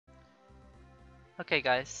Okay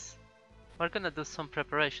guys, we're gonna do some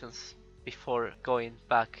preparations before going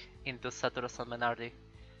back into Saturas and Menardi.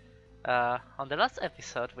 On the last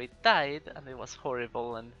episode we died and it was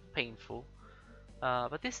horrible and painful,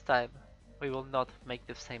 but this time we will not make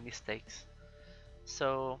the same mistakes.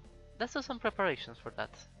 So let's do some preparations for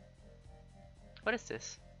that. What is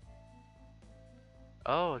this?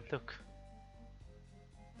 Oh look.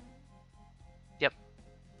 Yep,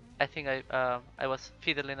 I think I was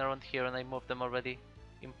fiddling around here and I moved them already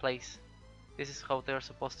in place. This is how they're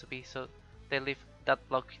supposed to be, so they leave that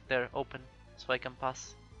block there open so I can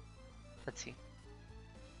pass. Let's see.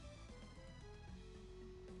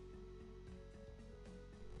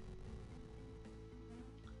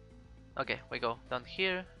 Okay, we go down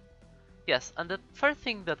here. Yes, and the first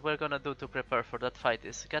thing that we're gonna do to prepare for that fight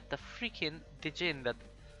is get the freaking Dijin that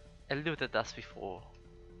eluded us before.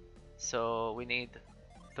 So we need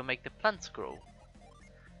to make the plants grow.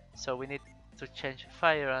 So we need to change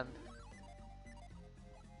fire and...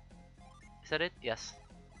 Is that it? Yes.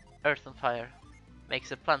 Earth and fire makes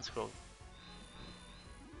the plants grow.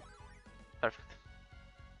 Perfect.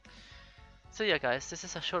 So yeah guys, this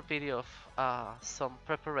is a short video of some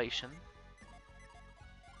preparation.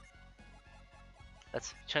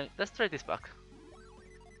 Let's try this back.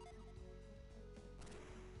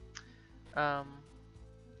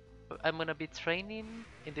 I'm gonna be training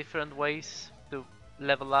in different ways to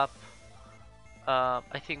level up.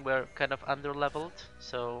 I think we're kind of under leveled,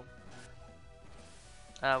 so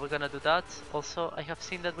we're gonna do that. Also, I have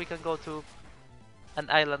seen that we can go to an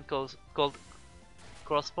island called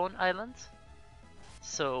Crossbone Island.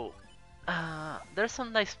 So there's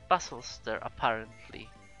some nice puzzles there apparently,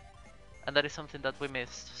 and that is something that we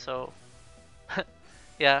missed. So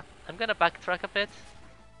yeah, I'm gonna backtrack a bit.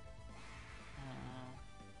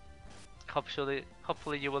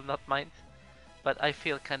 Hopefully you will not mind, but I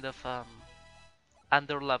feel kind of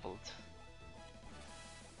under leveled.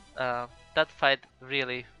 That fight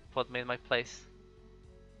really put me in my place.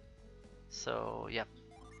 So yeah.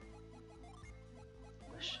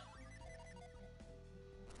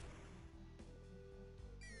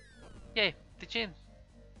 Yay, Dijin!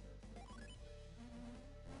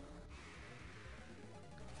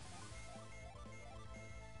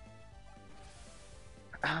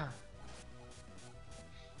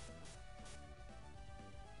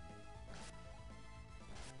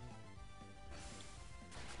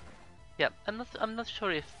 Yeah, I'm not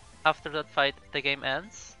sure if after that fight the game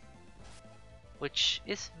ends, which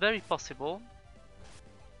is very possible.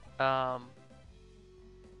 But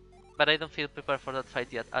I don't feel prepared for that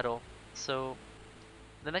fight yet at all. So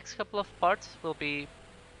the next couple of parts will be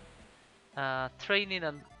training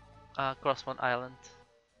and Crossbone Island.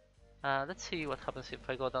 Let's see what happens if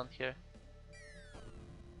I go down here.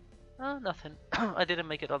 Oh, nothing. I didn't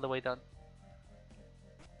make it all the way down.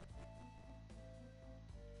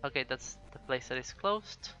 Okay, that's the place that is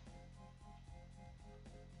closed.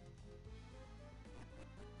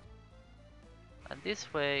 And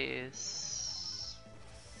this way is...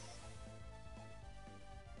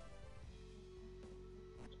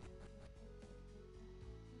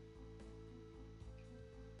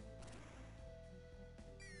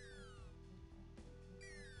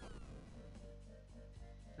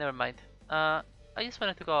 Never mind. I just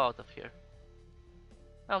wanted to go out of here.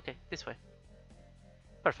 Okay, this way.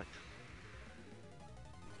 Perfect.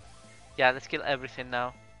 Yeah, let's kill everything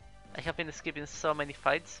now. I have been skipping so many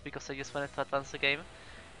fights because I just wanted to advance the game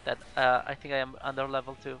that I think I am under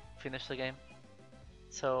level to finish the game.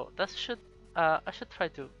 So that should I should try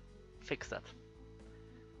to fix that.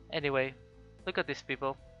 Anyway, look at these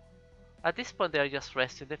people. At this point they are just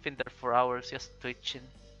resting. They've been there for hours just twitching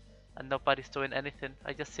and nobody's doing anything.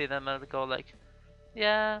 I just see them and go like,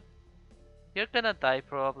 yeah, you're gonna die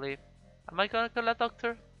probably. Am I gonna call a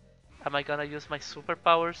doctor? Am I gonna use my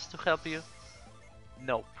superpowers to help you?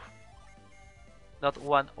 Nope. Not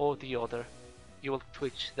one or the other. You will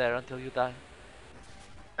twitch there until you die.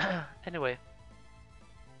 Anyway.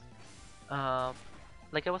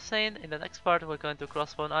 Like I was saying, in the next part we're going to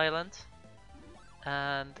Crossbone Island.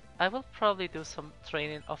 And I will probably do some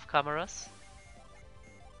training off cameras.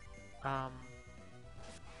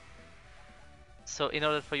 So in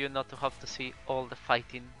order for you not to have to see all the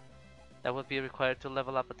fighting that would be required to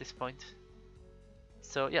level up at this point.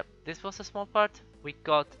 So yeah, this was a small part. We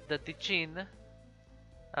got the Dijin.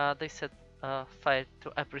 They set fire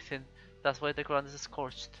to everything. That's why the ground is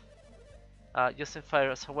scorched. Using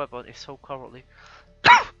fire as a weapon is so cowardly.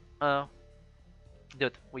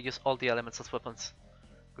 Dude, we use all the elements as weapons.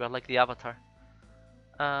 We are like the Avatar.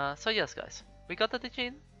 So yes guys, we got the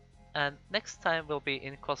Dijin, and next time we'll be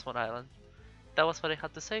in Crossbone Island. That was what I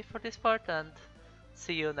had to say for this part, and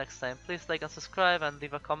See you next time. Please like and subscribe and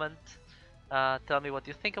leave a comment. Tell me what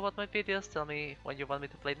you think about my videos, tell me what you want me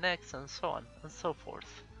to play next, and so on and so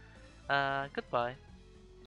forth. Goodbye.